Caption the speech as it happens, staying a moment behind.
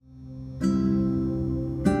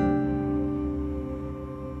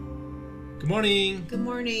Good morning. Good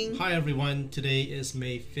morning. Hi everyone. Today is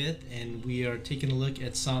May 5th and we are taking a look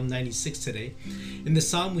at Psalm 96 today. In the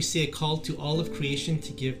psalm we see a call to all of creation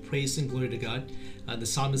to give praise and glory to God. The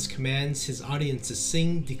psalmist commands his audience to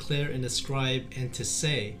sing, declare, and ascribe, and to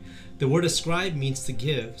say. The word ascribe means to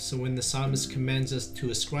give, so when the psalmist commands us to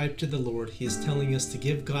ascribe to the Lord, he is telling us to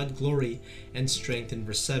give God glory and strength in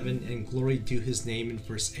verse 7 and glory due his name in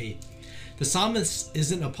verse 8. The psalmist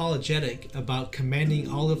isn't apologetic about commanding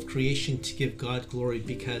all of creation to give God glory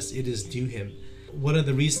because it is due him. One of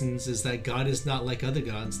the reasons is that God is not like other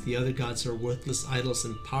gods. The other gods are worthless idols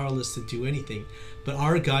and powerless to do anything. But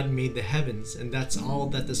our God made the heavens, and that's all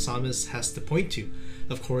that the psalmist has to point to.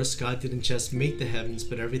 Of course, God didn't just make the heavens,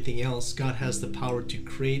 but everything else. God has the power to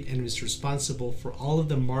create and is responsible for all of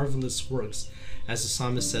the marvelous works, as the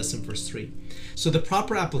psalmist says in verse 3. So the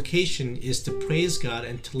proper application is to praise God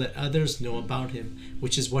and to let others know about him,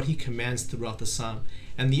 which is what he commands throughout the psalm.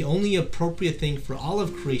 And the only appropriate thing for all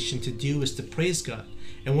of creation to do is to praise God.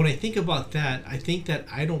 And when I think about that, I think that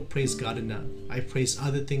I don't praise God enough. I praise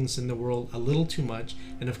other things in the world a little too much.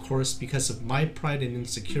 And of course, because of my pride and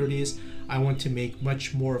insecurities, I want to make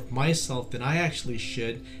much more of myself than I actually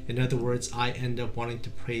should. In other words, I end up wanting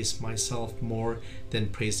to praise myself more than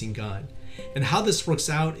praising God. And how this works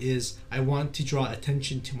out is I want to draw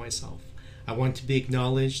attention to myself. I want to be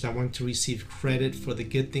acknowledged. I want to receive credit for the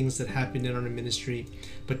good things that happen in our ministry.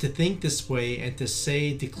 But to think this way and to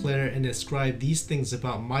say, declare, and ascribe these things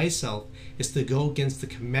about myself is to go against the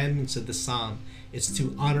commandments of the psalm. It's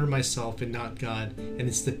to honor myself and not God. And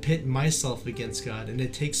it's to pit myself against God. And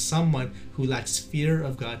it takes someone who lacks fear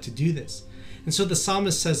of God to do this. And so the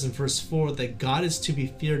psalmist says in verse 4 that God is to be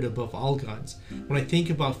feared above all gods. When I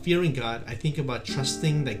think about fearing God, I think about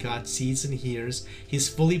trusting that God sees and hears. He's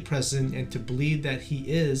fully present, and to believe that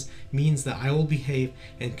he is means that I will behave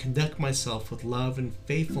and conduct myself with love and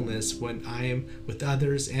faithfulness when I am with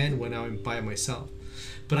others and when I am by myself.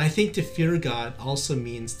 But I think to fear God also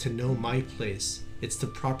means to know my place. It's to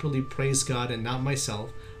properly praise God and not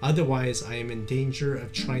myself. Otherwise, I am in danger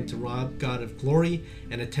of trying to rob God of glory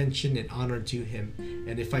and attention and honor due him.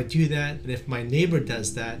 And if I do that, and if my neighbor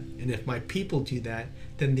does that, and if my people do that,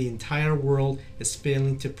 then the entire world is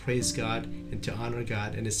failing to praise God and to honor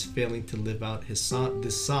God, and is failing to live out this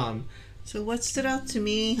psalm. So what stood out to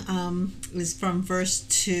me is from verse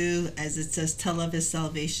 2, as it says, tell of his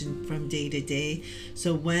salvation from day to day.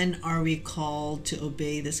 So when are we called to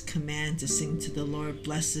obey this command to sing to the Lord,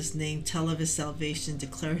 bless his name, tell of his salvation,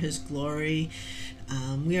 declare his glory?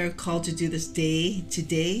 We are called to do this day to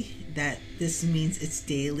day. That this means it's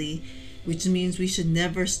daily, which means we should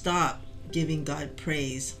never stop giving God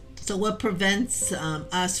praise. So what prevents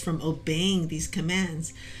us from obeying these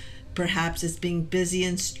commands? Perhaps it's being busy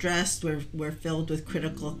and stressed. We're filled with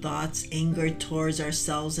critical thoughts, anger towards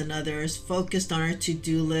ourselves and others, focused on our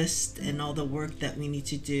to-do list and all the work that we need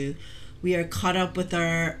to do. We are caught up with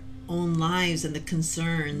our own lives and the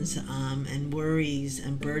concerns and worries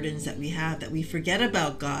and burdens that we have, that we forget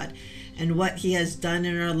about God and what he has done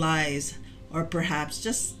in our lives, or perhaps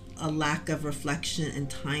just a lack of reflection and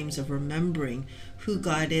times of remembering who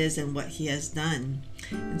God is and what he has done.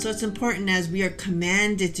 And so it's important, as we are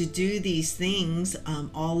commanded to do these things,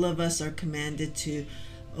 all of us are commanded to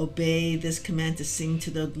obey this command to sing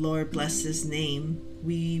to the Lord, bless his name.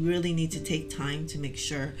 We really need to take time to make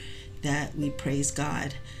sure that we praise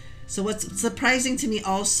God. So what's surprising to me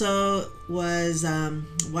also was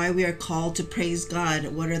why we are called to praise God.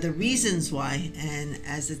 What are the reasons why? And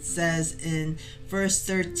as it says in verse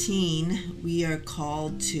 13, we are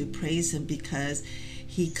called to praise him because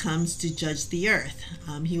he comes to judge the earth.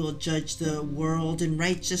 He will judge the world in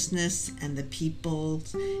righteousness and the people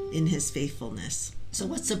in his faithfulness. So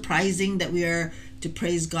what's surprising that we are to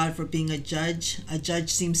praise God for being a judge? A judge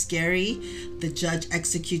seems scary. The judge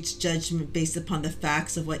executes judgment based upon the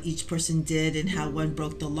facts of what each person did and how one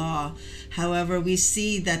broke the law. However, we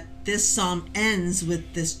see that this psalm ends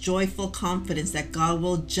with this joyful confidence that God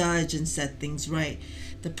will judge and set things right.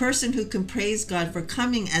 The person who can praise God for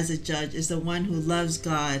coming as a judge is the one who loves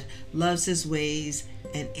God, loves his ways,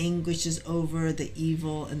 and anguishes over the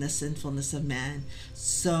evil and the sinfulness of man.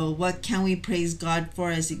 So what can we praise God for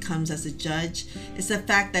as he comes as a judge? It's the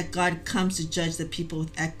fact that God comes to judge the people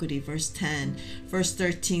with equity, verse 10. Verse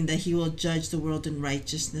 13, that he will judge the world in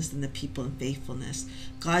righteousness and the people in faithfulness.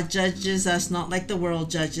 God judges us not like the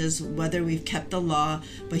world judges, whether we've kept the law,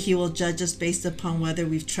 but he will judge us based upon whether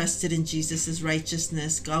we've trusted in Jesus'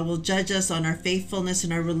 righteousness. God will judge us on our faithfulness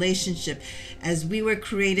and our relationship. As we were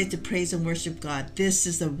created to praise and worship God, this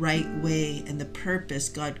is the right way and the purpose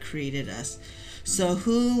God created us. So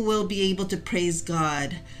who will be able to praise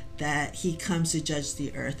God? that he comes to judge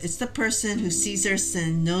the earth. It's the person who sees their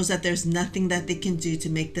sin, knows that there's nothing that they can do to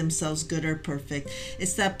make themselves good or perfect.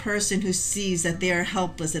 It's that person who sees that they are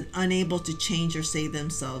helpless and unable to change or save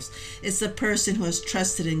themselves. It's the person who has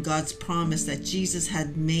trusted in God's promise that Jesus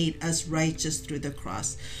had made us righteous through the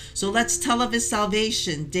cross. So let's tell of his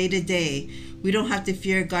salvation day to day. We don't have to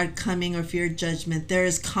fear God coming or fear judgment. There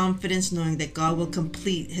is confidence knowing that God will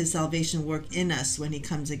complete his salvation work in us when he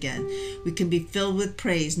comes again. We can be filled with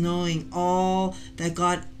praise knowing all that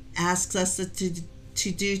God asks us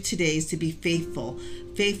to do today is to be faithful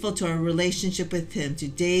to our relationship with him, to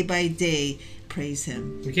day by day praise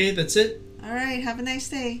him. Okay, that's it. All right, have a nice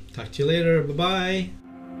day. Talk to you later. Bye-bye.